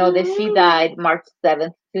 we all know that she died March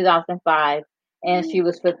 7th, 2005, and she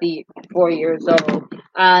was 54 years old.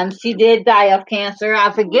 She did die of cancer.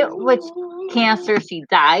 I forget which cancer she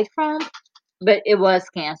died from, but it was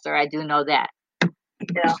cancer. I do know that.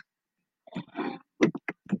 Yeah.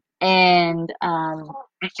 And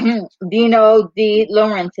Dino De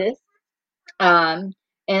Laurentiis, and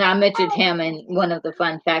I mentioned him in one of the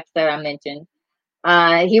fun facts that I mentioned.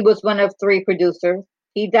 He was one of 3 producers.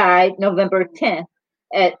 He died November 10th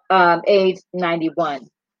at age 91.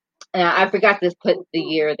 I forgot to put the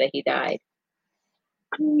year that he died.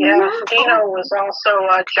 Yeah, Dino was also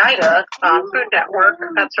Jida on Food Network.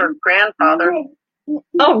 That's her grandfather.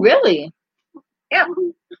 Oh, really? Yeah.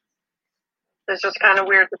 It's just kind of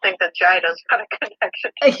weird to think that Jida's got a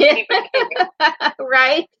connection to Stephen King.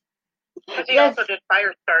 Right? Because he also did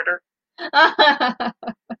Firestarter.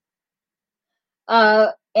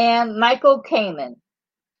 And Michael Kamen.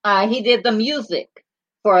 He did the music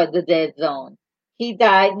for the Dead Zone. He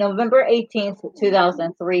died November 18th,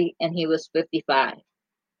 2003, and he was 55.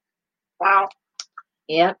 Wow.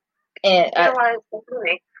 Yep. And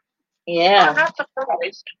yeah. I'm not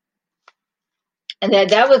surprised. And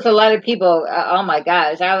that was a lot of people. Oh my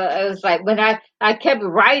gosh. I was like, when I kept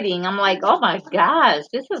writing, I'm like, oh my gosh,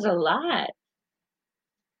 this is a lot.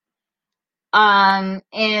 I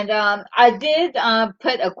did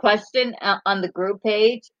put a question on the group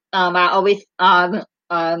page. I always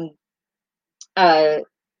uh,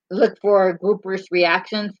 look for groupers'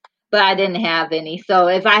 reactions, but I didn't have any. So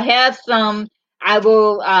if I have some, I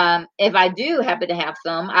will. If I do happen to have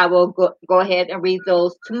some, I will go ahead and read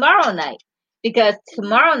those tomorrow night, because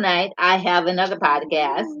tomorrow night I have another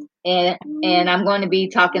podcast, and I'm going to be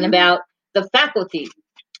talking about the faculty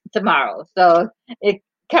tomorrow. So it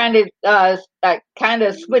kind of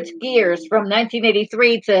switched gears from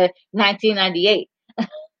 1983 to 1998.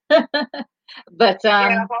 But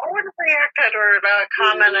yeah, well, I wouldn't reacted or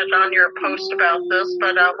commented on your post about this,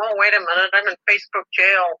 but oh, wait a minute, I'm in Facebook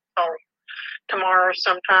jail till tomorrow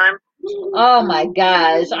sometime. Oh my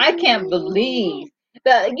gosh, I can't believe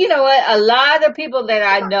that. You know what? A lot of people that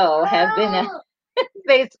I know have been in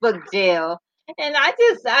Facebook jail, and I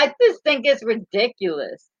just think it's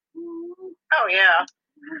ridiculous. Oh yeah,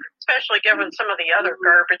 especially given some of the other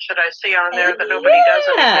garbage that I see on there that nobody does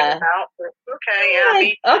anything about. But okay,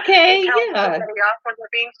 yeah, okay, yeah. Somebody off when they're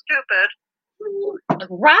being stupid.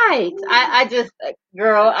 Right. I just,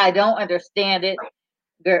 girl, I don't understand it.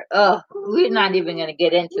 Girl, we're not even going to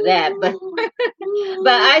get into that, but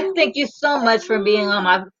but I thank you so much for being on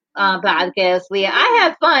my podcast, Leah. I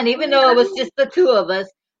had fun, even though it was just the two of us.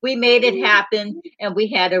 We made it happen, and we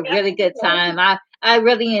had a really good time. I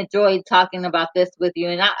really enjoyed talking about this with you,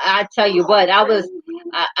 and I tell you what, I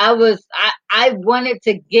wanted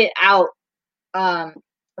to get out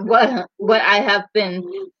what I have been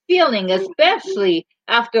feeling, especially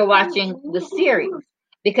after watching the series.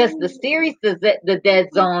 Because the series, the Dead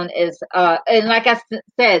Zone, is, and like I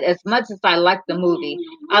said, as much as I like the movie,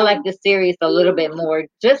 I like the series a little bit more,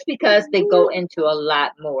 just because they go into a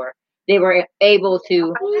lot more. They were able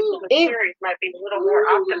to. The series might be a little more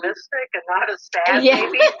optimistic and not as sad, yeah.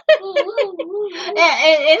 Maybe.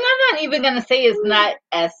 and I'm not even gonna say it's not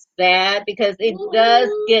as sad, because it does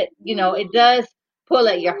get, it does pull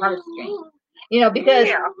at your heartstrings, because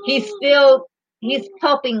he's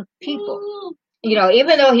helping people.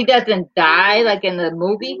 Even though he doesn't die like in the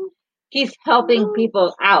movie, he's helping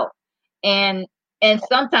people out. And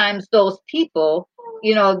sometimes those people,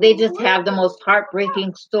 they just have the most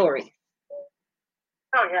heartbreaking stories.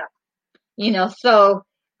 Oh yeah. So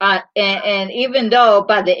and even though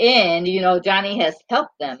by the end, Johnny has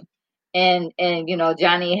helped them, and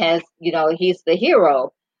Johnny has, he's the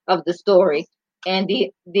hero of the story, and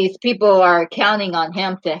these people are counting on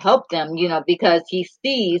him to help them, because he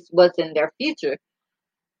sees what's in their future.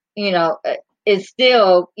 It's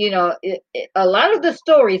still, a lot of the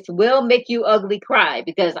stories will make you ugly cry,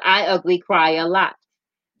 because I ugly cry a lot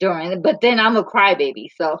during it, but then I'm a crybaby,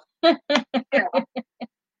 so.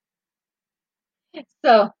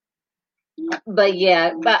 So, but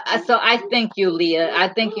yeah, so I thank you, Leah. I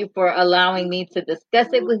thank you for allowing me to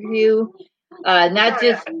discuss it with you. Not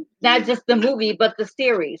just the movie, but the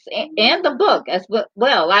series and the book as well.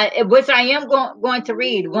 Which I am going to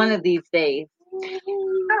read one of these days.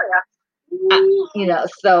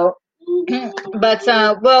 So, but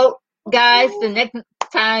well, guys, the next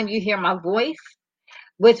time you hear my voice,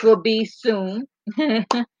 which will be soon,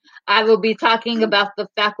 I will be talking about the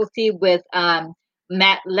faculty with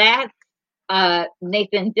Matt Lack,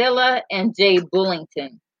 Nathan Dilla, and Jay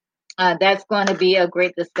Bullington. That's going to be a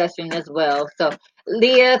great discussion as well. So,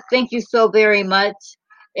 Leah, thank you so very much.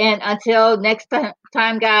 And until next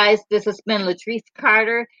time, guys, this has been Latrice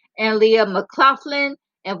Carter and Leah Mclaughlin,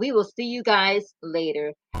 and we will see you guys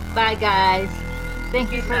later. Bye, guys.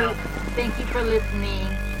 Thank you for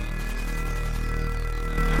listening.